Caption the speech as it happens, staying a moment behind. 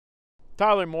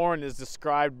Tyler Morin is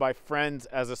described by friends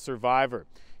as a survivor.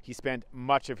 He spent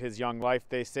much of his young life,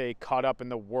 they say, caught up in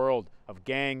the world of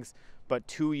gangs. But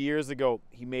 2 years ago,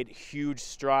 he made huge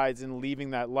strides in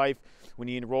leaving that life when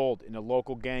he enrolled in a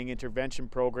local gang intervention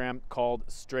program called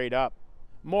Straight Up.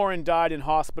 Morin died in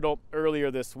hospital earlier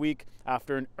this week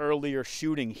after an earlier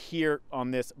shooting here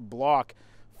on this block.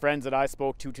 Friends that I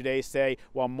spoke to today say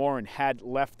while Morin had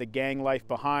left the gang life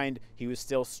behind, he was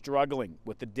still struggling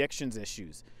with addictions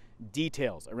issues.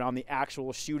 Details around the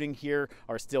actual shooting here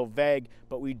are still vague,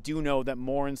 but we do know that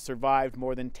Morin survived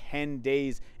more than 10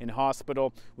 days in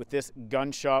hospital with this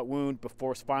gunshot wound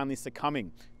before finally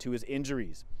succumbing to his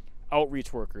injuries.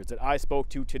 Outreach workers that I spoke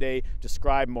to today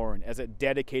describe Morin as a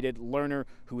dedicated learner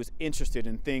who was interested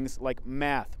in things like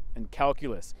math and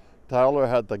calculus. Tyler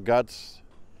had the guts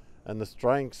and the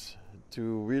strengths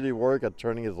to really work at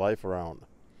turning his life around.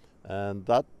 And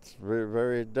that's very,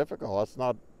 very difficult. It's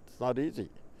not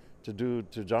easy to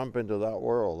jump into that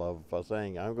world of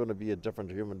saying, I'm going to be a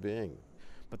different human being.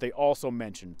 But they also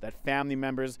mentioned that family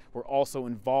members were also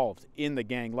involved in the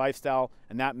gang lifestyle,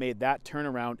 and that made that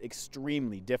turnaround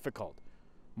extremely difficult.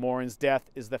 Morin's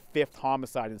death is the 5th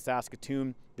homicide in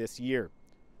Saskatoon this year.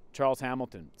 Charles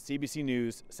Hamilton, CBC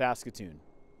News, Saskatoon.